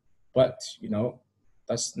soccer, but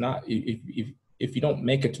that's not, if you don't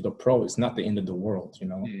make it to the pro, it's not the end of the world,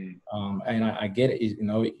 and I get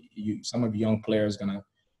it, some of you young players gonna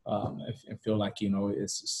feel like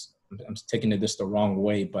I'm taking this the wrong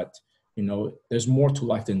way, but there's more to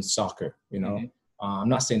life than soccer. I'm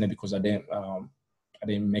not saying that because I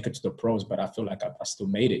didn't make it to the pros, but I feel like I still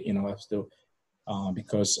made it. I still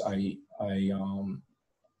because I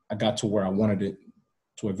got to where I wanted it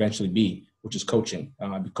to eventually be, which is coaching,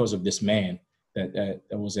 because of this man that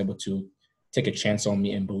was able to take a chance on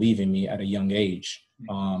me and believe in me at a young age.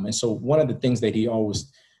 And so one of the things that he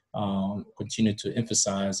always continued to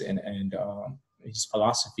emphasize and his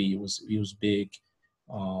philosophy was, he was big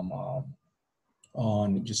on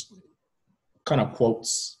just kind of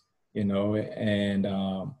quotes, and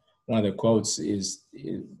one of the quotes is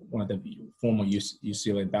one of the former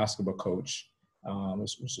UCLA basketball coach,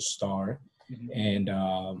 was a star. Mm-hmm. And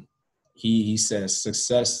he says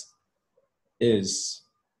success is,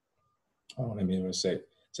 let me say,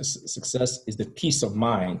 success is the peace of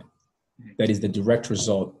mind that is the direct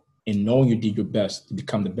result in knowing you did your best to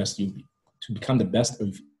become the best of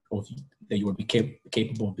that you are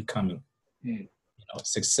capable of becoming. Mm.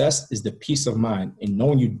 Success is the peace of mind in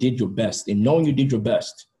knowing you did your best,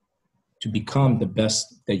 to become the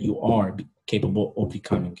best that you are capable of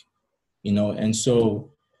becoming. And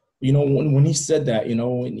so, when he said that,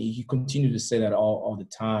 and he continued to say that all the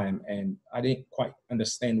time, and I didn't quite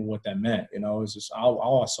understand what that meant. It's just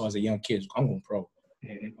all I saw as a young kid, I'm going pro.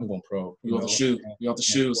 Mm-hmm. I'm going pro. You want the shoe. You want the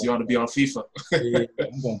shoes. You want to be on FIFA. Yeah,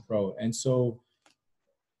 I'm going pro. And so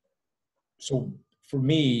for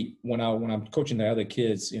me, when I'm coaching the other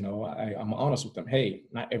kids, I'm honest with them. Hey,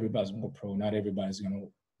 not everybody's going pro. Not everybody's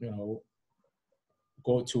going to,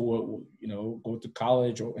 go to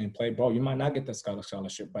college and play ball. You might not get that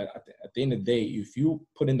scholarship, but at the end of the day, if you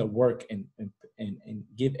put in the work and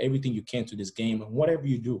give everything you can to this game, and whatever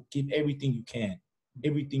you do, give everything you can,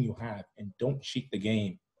 everything you have, and don't cheat the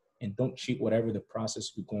game, and don't cheat whatever the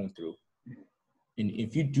process you're going through. And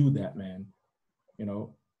if you do that, man,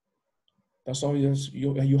 that's all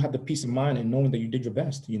you have the peace of mind and knowing that you did your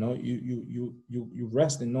best. You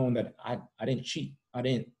rest in knowing that I didn't cheat. I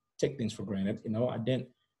didn't take things for granted. I didn't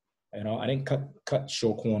cut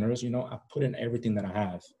short corners. I put in everything that I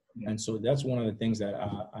have. And so that's one of the things that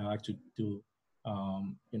I like to do,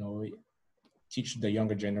 teach the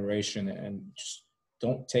younger generation, and just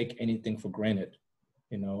don't take anything for granted.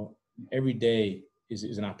 Every day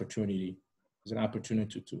is an opportunity. It's an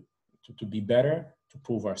opportunity to be better, to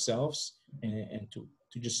prove ourselves, and to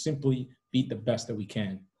just simply be the best that we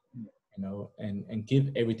can, and give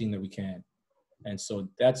everything that we can. And so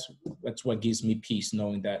that's what gives me peace,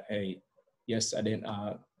 knowing that, hey, yes, I didn't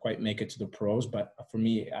quite make it to the pros, but for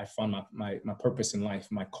me, I found my purpose in life,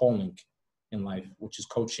 my calling in life, which is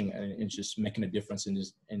coaching, and it's just making a difference in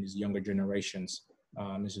these younger generations.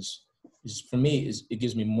 It's just for me, it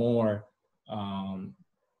gives me more,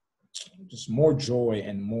 just more joy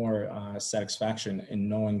and more satisfaction in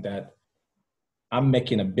knowing that I'm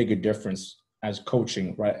making a bigger difference as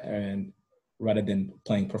coaching, right? And rather than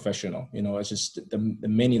playing professional, it's just the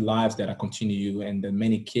many lives that I continue, and the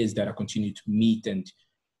many kids that I continue to meet and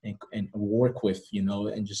work with,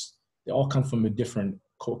 and just, they all come from a different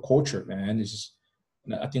culture, man. It's just,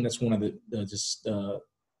 I think that's one of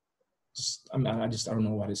I don't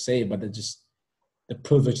know what to say, but the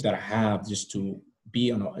privilege that I have just to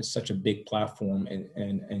be on such a big platform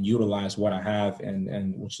and utilize what I have,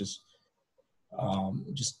 and which is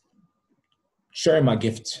just sharing my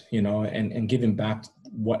gift, and giving back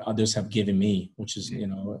what others have given me, which is, it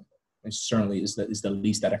certainly is the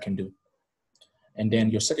least that I can do. And then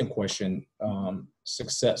your second question,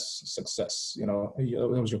 success,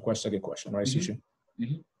 that was your second question, right, Sushi?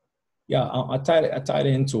 Mm-hmm. Yeah, I tied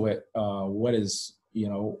it into it. What does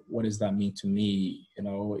that mean to me?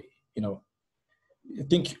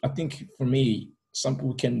 I think for me,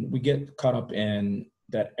 we get caught up in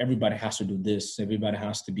that everybody has to do this. Everybody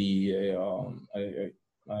has to be a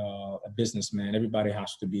businessman. Everybody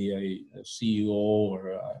has to be a CEO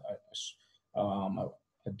or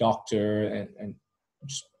a doctor, and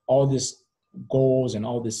just all this goals and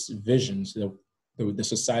all these visions that the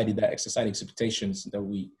society expectations that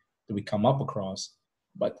we come up across.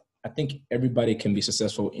 But I think everybody can be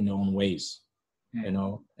successful in their own ways, you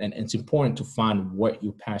know, and it's important to find what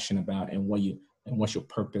you're passionate about and what's your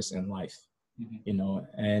purpose in life, you know,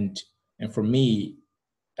 and for me,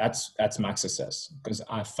 that's my success, because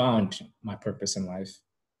I found my purpose in life,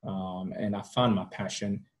 and I found my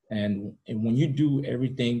passion. And when you do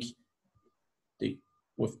everything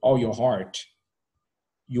with all your heart,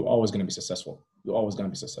 you're always going to be successful. You're always going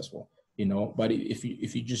to be successful, you know. But if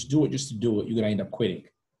you just do it just to do it, you're going to end up quitting,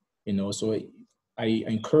 you know. So I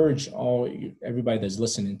encourage everybody that's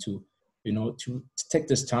listening to, you know, to take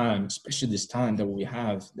this time, especially this time that we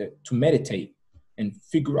have, to meditate and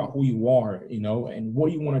figure out who you are, you know, and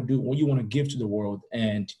what you want to do, what you want to give to the world.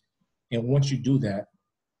 And once you do that,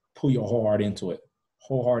 put your whole heart into it,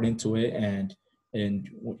 and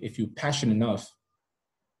if you're passionate enough,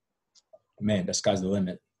 man, the sky's the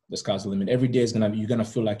limit. The sky's the limit. Every day you're gonna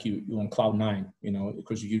feel like you're on cloud nine, you know,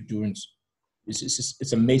 because you're doing.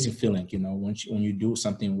 It's amazing feeling, you know, when you do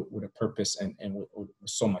something with a purpose and with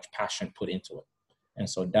so much passion put into it. And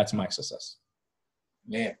so that's my success.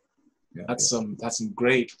 Man, that's some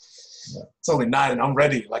great. Yeah. It's only 9 and I'm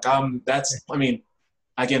ready. Like I mean,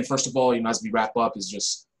 again, first of all, you know, as we wrap up, is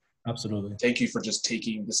just absolutely thank you for just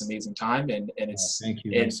taking this amazing time, and thank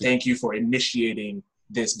you, and thank you for initiating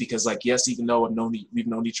this, because like, yes, even though we've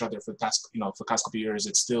known each other for the past, you know, for the past couple of years,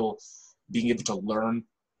 it's still being able to learn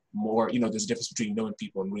more. You know, there's a difference between knowing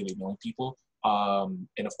people and really knowing people.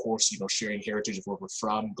 And of course, you know, sharing heritage of where we're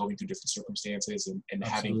from, going through different circumstances, and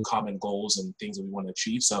having common goals and things that we want to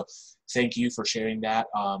achieve. So thank you for sharing that.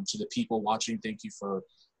 To the people watching, thank you for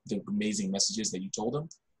the amazing messages that you told them.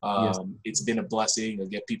 It's been a blessing.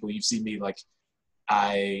 Again, people, you've seen me, like,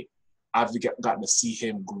 I've gotten to see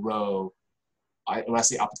him grow. When I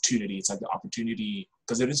say opportunity, it's like the opportunity,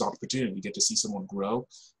 because it is an opportunity to get to see someone grow,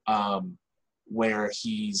 where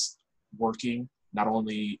he's working not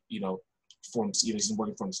only, you know, he's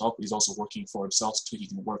working for himself, but he's also working for himself so he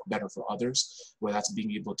can work better for others, where that's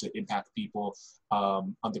being able to impact people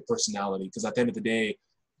on their personality. Because at the end of the day,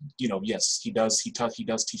 you know, yes, he does teach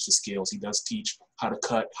the skills. He does teach how to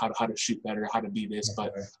cut, how to shoot better, how to be this.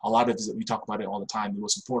 But a lot of it, we talk about it all the time. The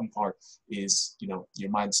most important part is, you know, your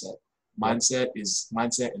mindset. Mindset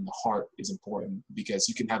and the heart is important, because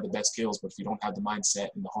you can have the best skills, but if you don't have the mindset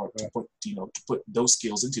and the heart to put those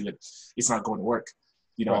skills into it, it's not going to work.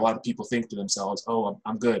 You know, a lot of people think to themselves, "Oh,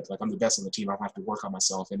 I'm good. Like, I'm the best on the team. I don't have to work on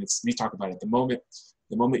myself." And we talk about it. The moment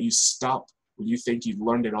you stop when you think you've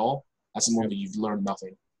learned it all, that's the moment you've learned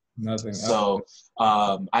nothing. Nothing. So,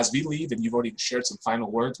 as we leave, and you've already shared some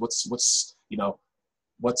final words,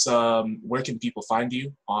 where can people find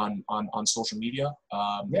you on social media?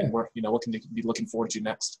 And where, you know, what can they be looking forward to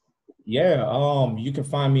next? Yeah, you can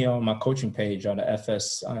find me on my coaching page on the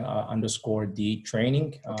FS_D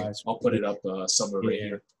training. Okay. I'll put it up somewhere right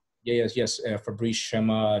here. Yes. Fabrice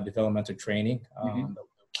Shema developmental training. The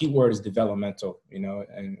key word is developmental, you know,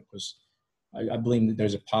 and because I believe that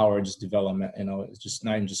there's a power in just development. You know, it's just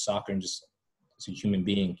not even just soccer, and just as a human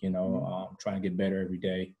being, you know, trying to get better every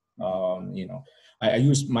day. You know, I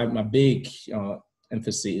use my big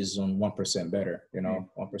emphasis is on 1% better, you know,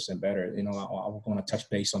 1% better. You know, I want to touch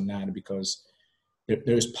base on that, because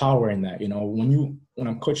there's power in that. You know, when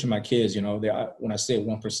I'm coaching my kids, you know, when I say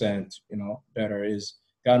 1%, you know, better, is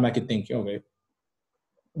God make it think, okay,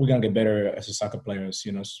 we're gonna get better as a soccer players,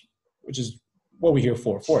 you know, which is what we're here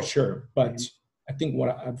for sure. But I think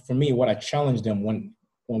what I challenge them when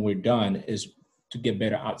we're done is to get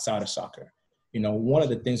better outside of soccer. You know, one of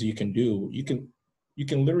the things that you can do, you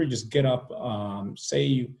can literally just get up. Say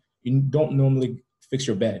you don't normally fix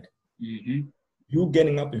your bed. You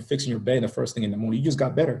getting up and fixing your bed the first thing in the morning, you just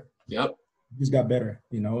got better. Yep. You just got better.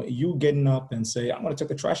 You know, you getting up and say, I'm going to take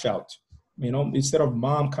the trash out. You know, instead of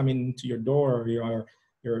mom coming to your door or your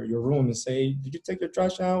room and say, did you take the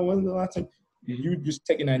trash out? When was the last time? You just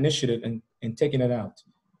taking that initiative and taking it out.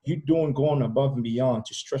 You going above and beyond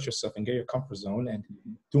to stretch yourself and get your comfort zone and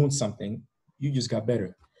doing something. You just got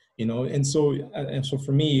better, you know. And so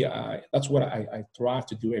for me, that's what I thrive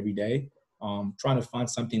to do every day. Trying to find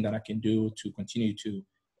something that I can do to continue to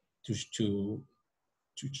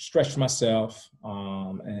stretch myself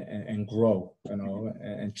and grow, you know,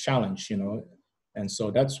 and challenge, you know. And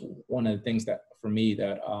so that's one of the things that for me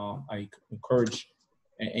that I encourage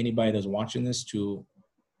anybody that's watching this to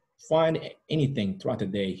find anything throughout the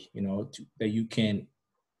day, you know, that you can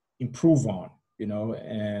improve on, you know,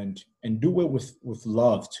 and do it with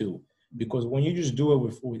love too. Because when you just do it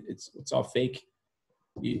with it's all fake,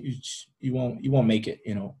 you won't make it,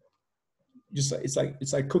 you know. just it's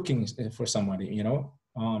like cooking for somebody, you know.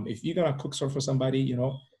 If you're gonna cook for somebody, you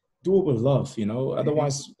know, do it with love, you know.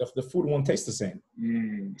 Otherwise, the food won't taste the same.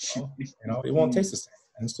 You know, it won't taste the same.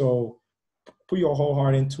 And so, put your whole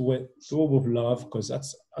heart into it. Do it with love, because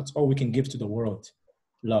that's all we can give to the world,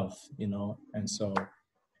 love, you know. And so,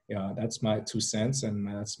 yeah, that's my 2 cents, and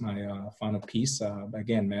that's my final piece.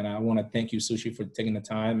 Again, man, I want to thank you, Sushi, for taking the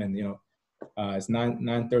time. And you know, it's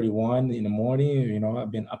 9:31 in the morning. You know,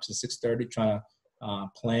 I've been up since 6:30 trying to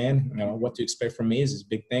plan. You know, what to expect from me is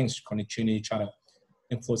big things. Continue to try to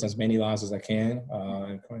influence as many lives as I can,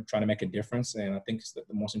 and try to make a difference. And I think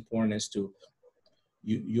the most important is to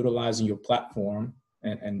utilizing your platform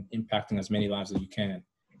and impacting as many lives as you can.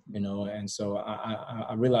 You know, and so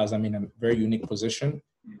I realize I'm in a very unique position,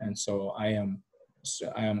 and so I'm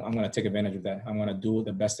going to take advantage of that. I'm going to do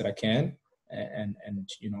the best that I can, and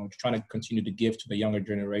you know, trying to continue to give to the younger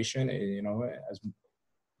generation, you know,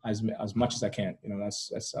 as much as I can. You know,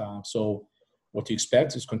 that's so what to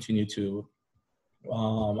expect is continue to.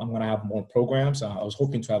 I'm going to have more programs. I was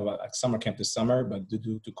hoping to have a summer camp this summer, but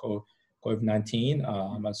due to COVID-19,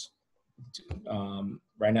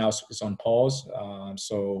 right now it's on pause.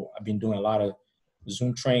 So I've been doing a lot of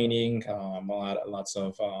Zoom training, lots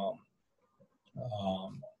of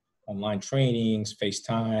online trainings,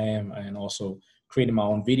 FaceTime, and also creating my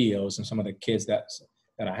own videos. And some of the kids that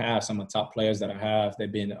I have, some of the top players that I have,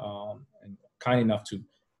 they've been kind enough to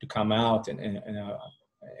come out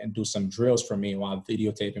and do some drills for me while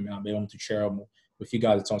videotaping me. I'll be able to share them with you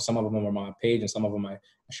guys. So some of them are on my page, and some of them I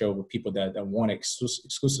share with people that want it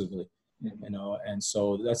exclusively. You know, and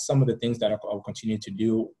so that's some of the things that I'll continue to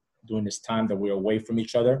do during this time that we're away from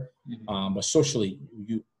each other. But socially,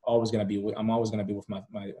 I'm always going to be with my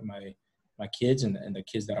kids and the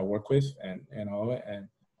kids that I work with, and you know, and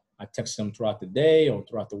I text them throughout the day or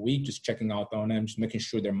throughout the week, just checking out on them, just making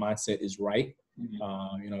sure their mindset is right.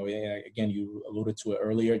 You know, again, you alluded to it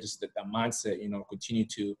earlier, just that mindset, you know, continue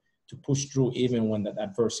to push through even when that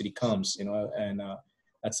adversity comes, you know, and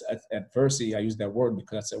that's adversity. I use that word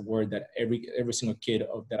because that's a word that every single kid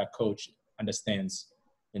that I coach understands,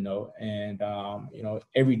 you know, and you know,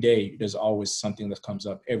 every day there's always something that comes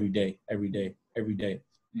up. Every day,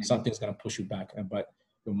 something's gonna push you back, but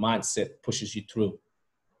your mindset pushes you through.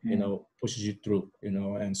 You know, you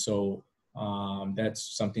know, and so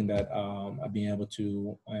that's something that I've been able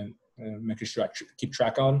to making sure I keep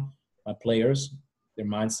track on my players, their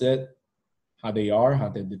mindset, how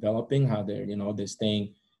they're developing, how they're, you know, they're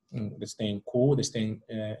staying cool, they're staying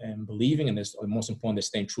and believing, and the most important, they're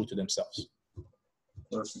staying true to themselves.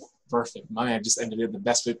 Perfect. I just ended it the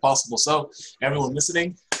best way possible. So everyone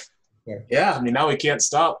listening, yeah, I mean, now we can't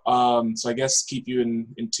stop. So I guess keep you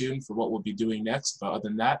in tune for what we'll be doing next. But other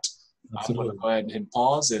than that, I'm going to go ahead and hit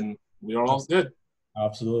pause, and we're all good.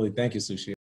 Absolutely. Thank you, Sushi.